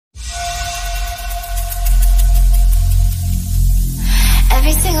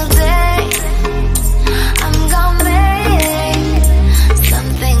single day, I'm gonna make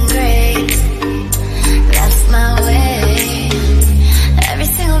something great. That's my way. Every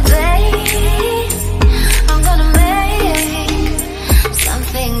single day, I'm gonna make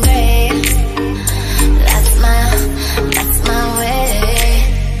something great. That's my way.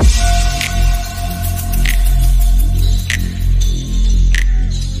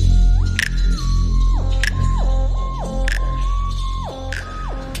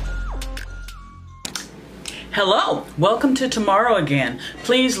 Hello, welcome to Tomorrow Again.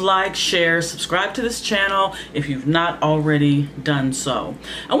 Please like, share, subscribe to this channel if you've not already done so.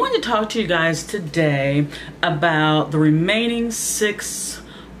 I want to talk to you guys today about the remaining 6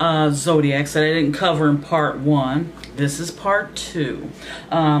 zodiacs that I didn't cover in part 1. This is part 2.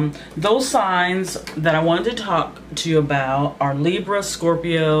 Those signs that I wanted to talk to you about are Libra,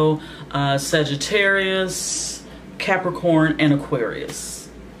 Scorpio, Sagittarius, Capricorn, and Aquarius.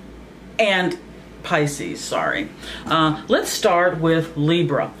 And Pisces, sorry. Let's start with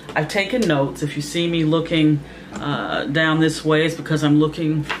Libra. I've taken notes. If you see me looking down this way, it's because I'm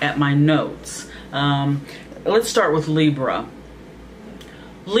looking at my notes. Let's start with Libra.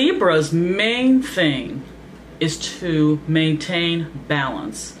 Libra's main thing is to maintain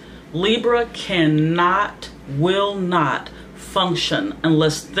balance. Libra cannot, will not function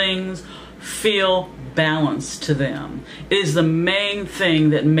unless things feel balanced to them. It is the main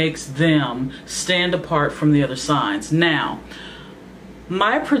thing that makes them stand apart from the other signs. Now,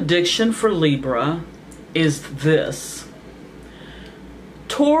 my prediction for Libra is this.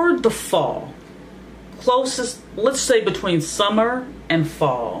 Toward the fall, closest, let's say between summer and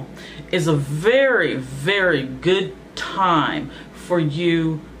fall, is a very, very good time for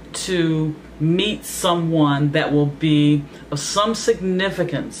you to meet someone that will be of some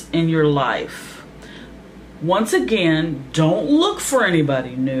significance in your life. Once again, don't look for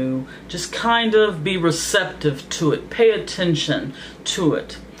anybody new. Just kind of be receptive to it. Pay attention to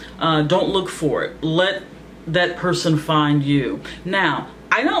it. Don't look for it. Let that person find you. Now,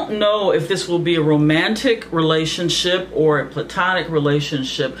 I don't know if this will be a romantic relationship or a platonic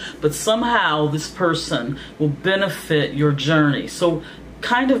relationship, but somehow this person will benefit your journey. So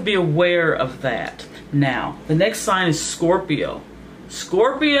kind of be aware of that. Now, the next sign is Scorpio.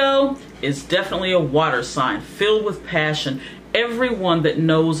 Scorpio is definitely a water sign filled with passion. Everyone that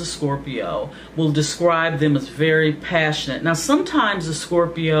knows a Scorpio will describe them as very passionate. Now, sometimes a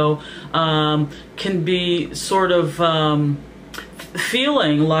Scorpio can be sort of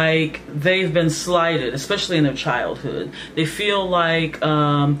feeling like they've been slighted, especially in their childhood. They feel like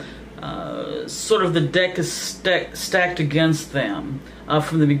sort of the deck is stacked against them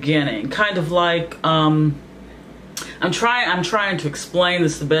from the beginning. Kind of like, I'm trying to explain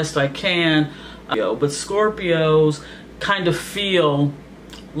this the best I can, but Scorpios kind of feel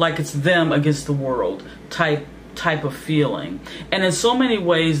like it's them against the world type of feeling. And in so many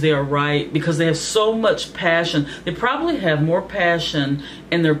ways they are right, because they have so much passion. They probably have more passion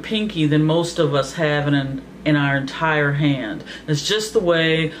in their pinky than most of us have in our entire hand. It's just the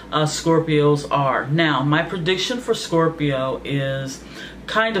way Scorpios are. Now, my prediction for Scorpio is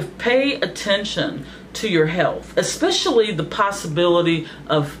kind of pay attention to your health, especially the possibility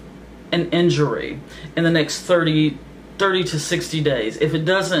of an injury in the next 30 to 60 days. If it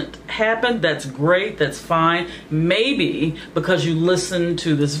doesn't happen, that's great, that's fine. Maybe because you listened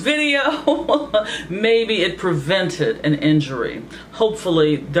to this video, maybe it prevented an injury.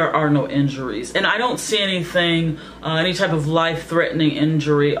 Hopefully there are no injuries. And I don't see anything, any type of life-threatening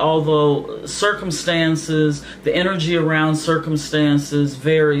injury, although circumstances, the energy around circumstances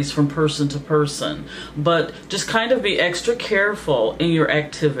varies from person to person. But just kind of be extra careful in your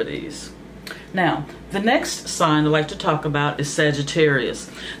activities. Now, the next sign I'd like to talk about is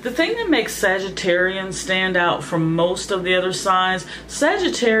Sagittarius. The thing that makes Sagittarians stand out from most of the other signs,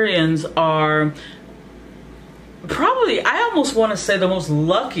 Sagittarians are probably, I almost want to say, the most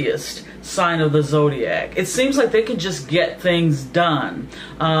luckiest sign of the zodiac. It seems like they can just get things done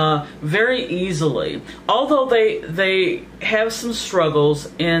very easily. Although they have some struggles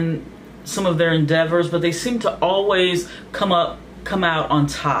in some of their endeavors, but they seem to always come out on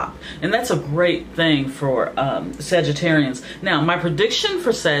top, and that's a great thing for Sagittarians. Now, my prediction for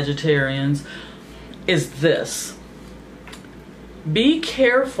Sagittarians is this: be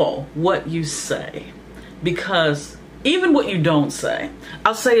careful what you say, because even what you don't say,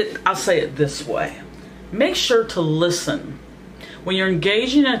 I'll say it this way: make sure to listen when you're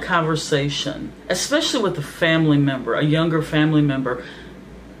engaging in a conversation, especially with a family member, a younger family member.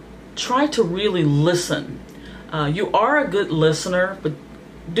 Try to really listen. You are a good listener, but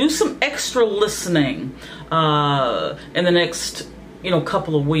do some extra listening in the next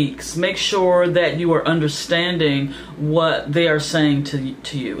couple of weeks. Make sure that you are understanding what they are saying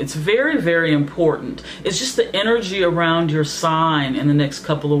to you. It's very, very important. It's just the energy around your sign in the next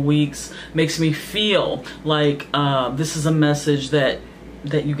couple of weeks makes me feel like this is a message that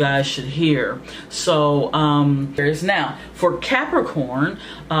you guys should hear. So now for Capricorn,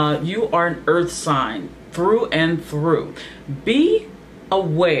 you are an earth sign through and through. Be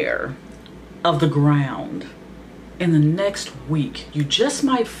aware of the ground. In the next week, you just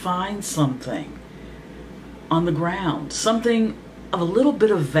might find something on the ground, something of a little bit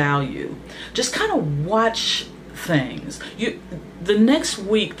of value. Just kind of watch things. The next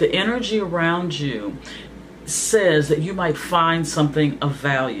week, the energy around you says that you might find something of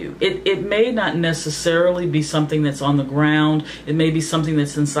value. It may not necessarily be something that's on the ground. It may be something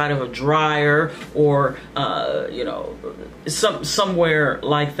that's inside of a dryer or somewhere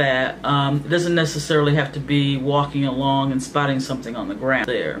like that. It doesn't necessarily have to be walking along and spotting something on the ground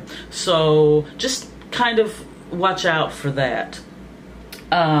there. So just kind of watch out for that.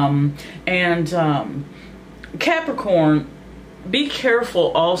 Capricorn, be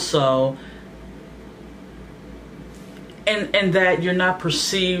careful also and that you're not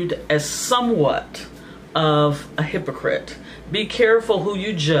perceived as somewhat of a hypocrite. Be careful who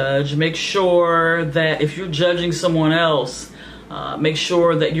you judge. Make sure that if you're judging someone else, make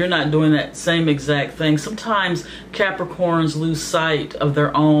sure that you're not doing that same exact thing. Sometimes Capricorns lose sight of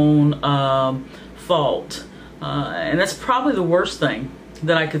their own fault. And that's probably the worst thing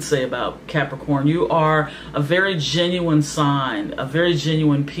that I could say about Capricorn. You are a very genuine sign, a very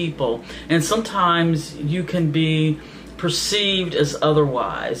genuine people. And sometimes you can be perceived as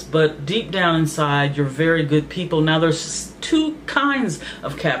otherwise, but deep down inside you're very good people. Now there's two kinds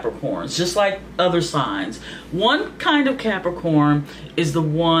of Capricorns, just like other signs. One kind of Capricorn is the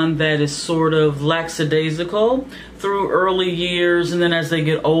one that is sort of lackadaisical through early years, and then as they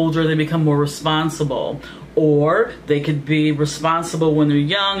get older they become more responsible. Or they could be responsible when they're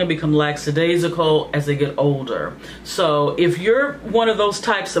young and become lackadaisical as they get older. So if you're one of those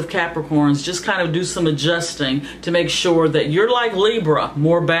types of Capricorns, just kind of do some adjusting to make sure that you're like Libra,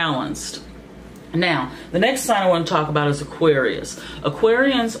 more balanced. Now, the next sign I want to talk about is Aquarius.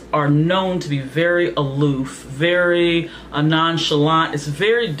 Aquarians are known to be very aloof, very nonchalant. It's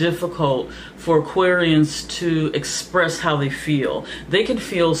very difficult for Aquarians to express how they feel. They can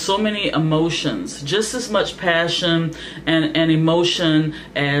feel so many emotions, just as much passion and emotion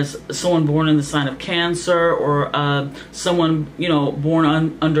as someone born in the sign of Cancer or someone,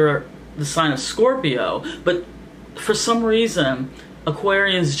 born under the sign of Scorpio. But for some reason,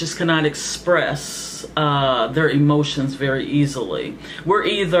 Aquarians just cannot express their emotions very easily. We're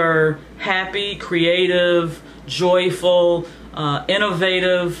either happy, creative, joyful,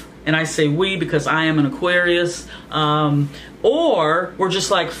 innovative, and I say we because I am an Aquarius, or we're just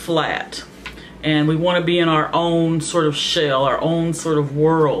like flat. And we want to be in our own sort of shell, our own sort of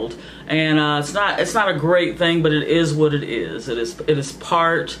world. And it's not a great thing, but it is what it is. It is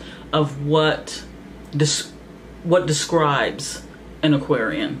part of what describes an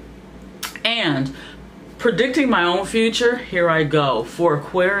Aquarian. And predicting my own future, here I go. For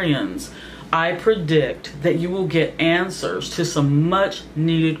Aquarians, I predict that you will get answers to some much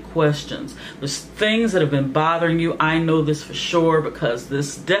needed questions. There's things that have been bothering you. I know this for sure because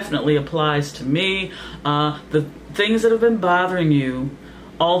this definitely applies to me. The things that have been bothering you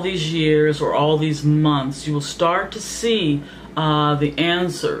all these years or all these months, you will start to see the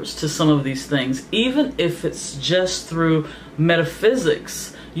answers to some of these things. Even if it's just through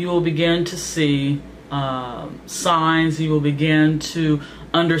metaphysics, you will begin to see signs. You will begin to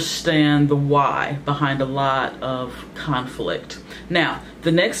understand the why behind a lot of conflict. Now,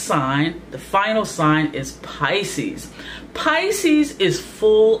 the next sign, the final sign, is Pisces. Pisces is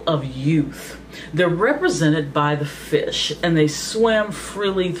full of youth. They're represented by the fish, and they swim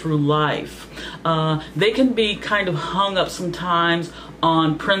freely through life. They can be kind of hung up sometimes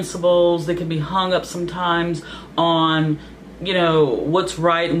on principles. They can be hung up sometimes on what's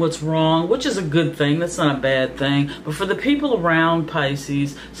right and what's wrong, which is a good thing. That's not a bad thing. But for the people around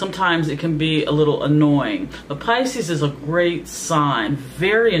Pisces, sometimes it can be a little annoying. But Pisces is a great sign,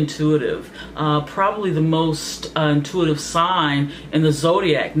 very intuitive, probably the most intuitive sign in the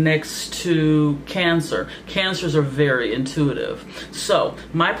Zodiac next to Cancer. Cancers are very intuitive. So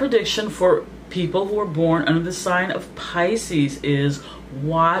my prediction for people who are born under the sign of Pisces is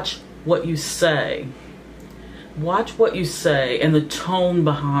watch what you say. Watch what you say and the tone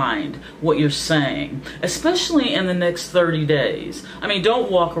behind what you're saying, especially in the next 30 days. I mean,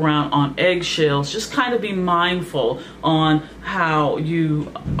 don't walk around on eggshells. Just kind of be mindful on how you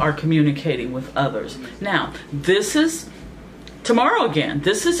are communicating with others. Now, this is tomorrow again.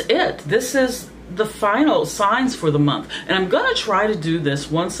 This is it. This is the final signs for the month. And I'm going to try to do this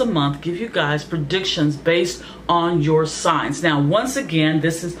once a month, give you guys predictions based on your signs. Now, once again,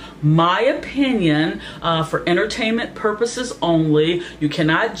 this is my opinion for entertainment purposes only. You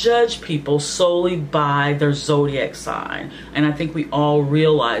cannot judge people solely by their zodiac sign. And I think we all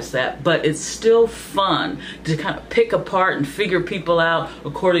realize that. But it's still fun to kind of pick apart and figure people out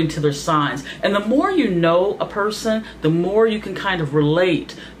according to their signs. And the more you know a person, the more you can kind of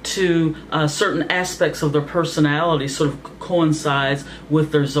relate to certain aspects of their personality sort of coincides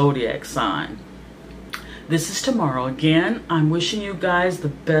with their zodiac sign. This is tomorrow. Again, I'm wishing you guys the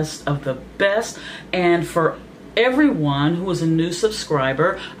best of the best. And for everyone who is a new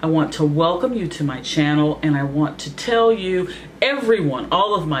subscriber, I want to welcome you to my channel, and I want to tell you, everyone,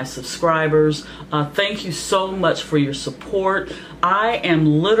 all of my subscribers, thank you so much for your support. I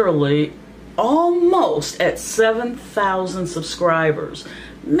am literally almost at 7,000 subscribers.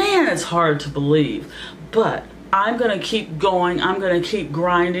 Man, it's hard to believe, but I'm going to keep going. I'm going to keep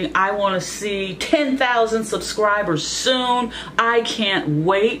grinding. I want to see 10,000 subscribers soon. I can't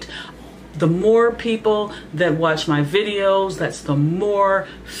wait. The more people that watch my videos, that's the more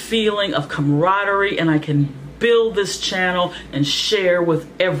feeling of camaraderie, and I can build this channel and share with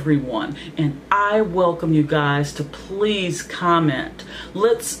everyone. And I welcome you guys to please comment.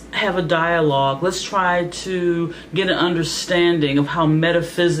 Let's have a dialogue. Let's try to get an understanding of how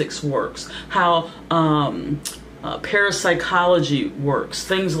metaphysics works, how parapsychology works,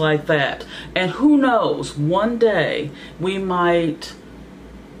 things like that. And who knows, one day we might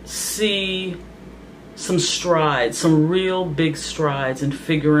see some strides, some real big strides in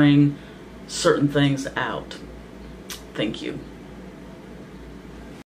figuring certain things out. Thank you.